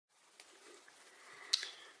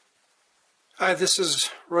Hi, this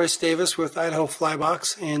is Royce Davis with Idaho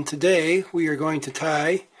Flybox, and today we are going to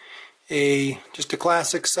tie just a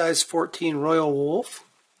classic size 14 Royall Wulff.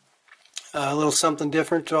 A little something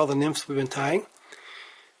different to all the nymphs we've been tying,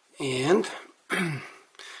 and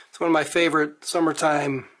it's one of my favorite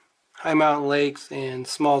summertime high mountain lakes and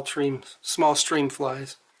small stream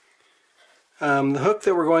flies. The hook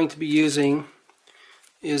that we're going to be using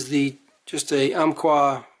is just a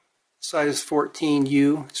Umpqua size 14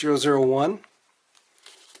 U001.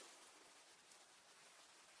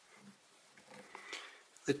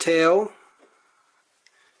 The tail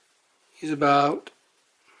is about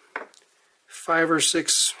 5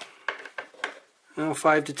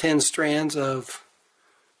 to 10 strands of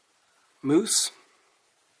mousse.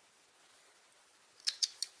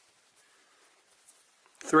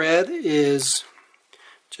 Thread is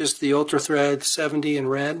just the Ultra Thread 70 in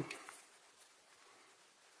red.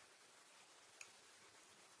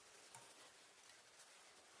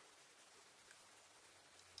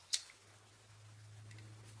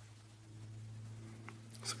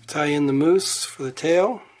 So we tie in the mousse for the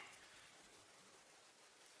tail.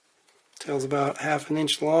 Tail's about 1/2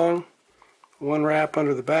 inch long. One wrap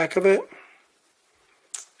under the back of it.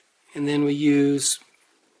 And then we use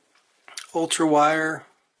ultra wire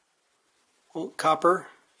copper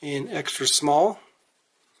in extra small.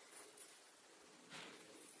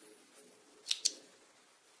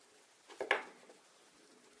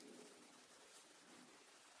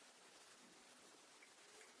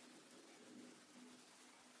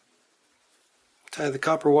 Tie the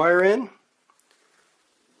copper wire in.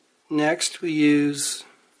 Next I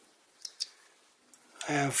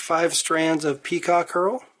have 5 strands of peacock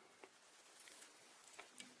herl.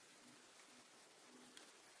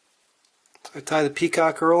 So I tie the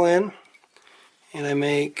peacock herl in, and I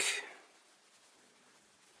make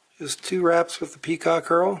just 2 wraps with the peacock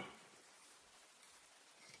herl.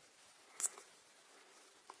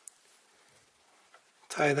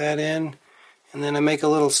 Tie that in, and then I make a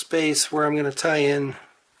little space where I'm going to tie in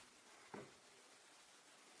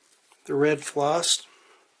the red floss.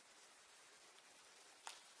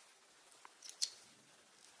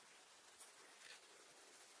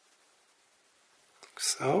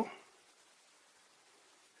 So.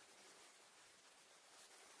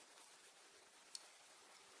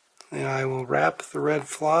 Then I will wrap the red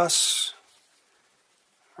floss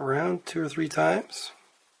around 2 or 3 times.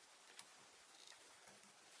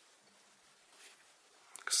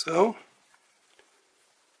 Like so.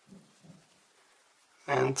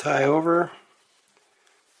 And tie over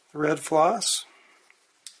the red floss.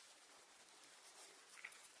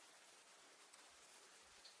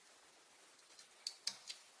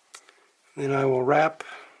 Then I will wrap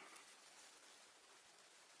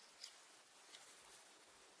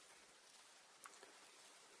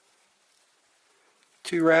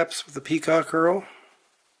two wraps with the peacock herl.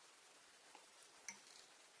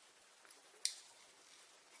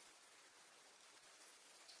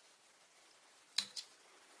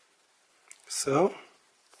 So,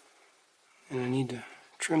 and I need to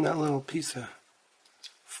trim that little piece of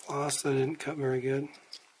floss that I didn't cut very good.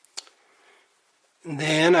 And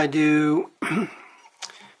then I do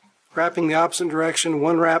wrapping the opposite direction,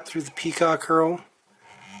 1 wrap through the peacock herl,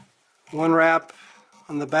 1 wrap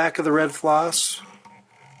on the back of the red floss,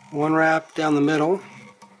 1 wrap down the middle,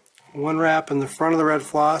 1 wrap in the front of the red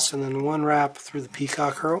floss, and then 1 wrap through the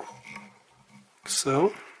peacock herl.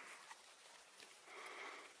 So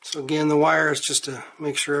again, the wire is just to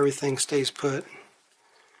make sure everything stays put,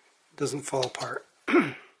 doesn't fall apart.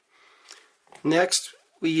 Next,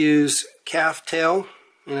 we use calf tail,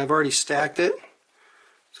 and I've already stacked it,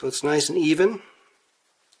 so it's nice and even.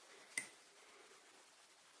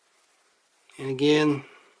 And again,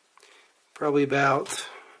 probably about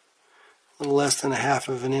a little less than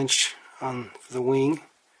 1/2 inch for the wing.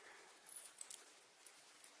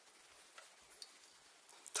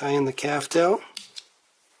 Tie in the calf tail.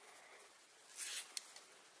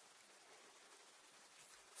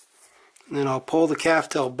 And then I'll pull the calf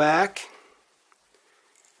tail back,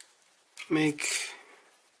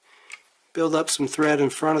 build up some thread in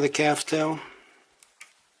front of the calf tail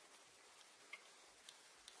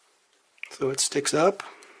so it sticks up.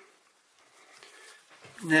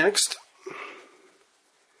 Next,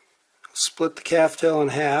 split the calf tail in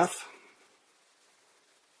half.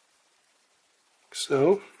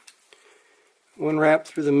 So, 1 wrap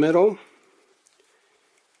through the middle,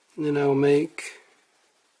 and then I'll make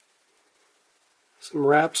some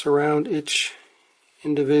wraps around each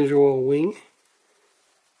individual wing.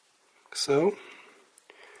 So,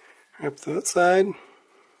 wrap that side,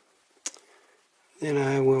 then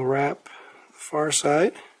I will wrap the far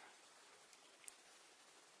side.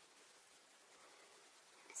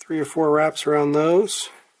 3 or 4 wraps around those,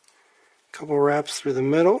 a couple wraps through the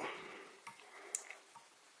middle,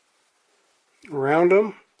 around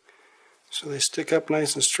them so they stick up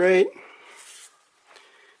nice and straight.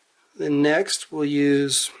 Then next we'll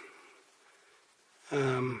use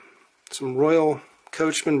some Royal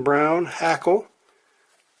Coachman Brown hackle.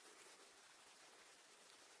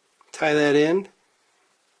 Tie that in,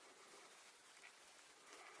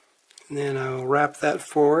 and then I'll wrap that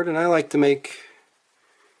forward, and I like to make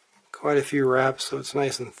quite a few wraps so it's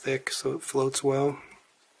nice and thick so it floats well.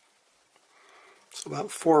 So about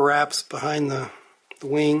 4 wraps behind the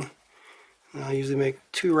wing, and I'll usually make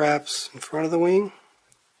 2 wraps in front of the wing,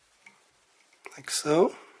 like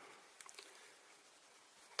so.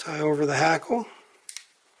 Tie over the hackle.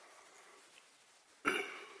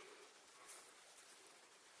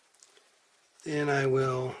 Then I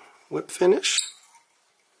will whip finish.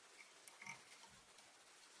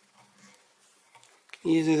 You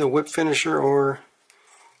can use either whip finisher, or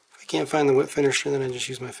if I can't find the whip finisher, then I just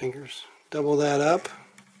use my fingers. Double that up,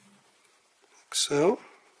 like so.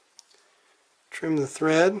 Trim the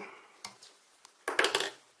thread.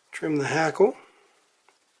 Trim the hackle.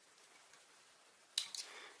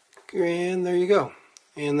 And there you go.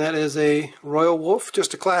 And that is a Royall Wulff,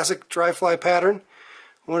 just a classic dry fly pattern.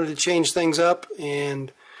 Wanted to change things up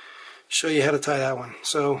and show you how to tie that one.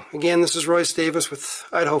 So again, this is Roy Davis with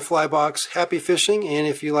Idaho Fly Box. Happy fishing, and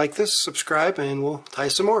if you like this, subscribe and we'll tie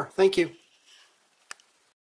some more. Thank you.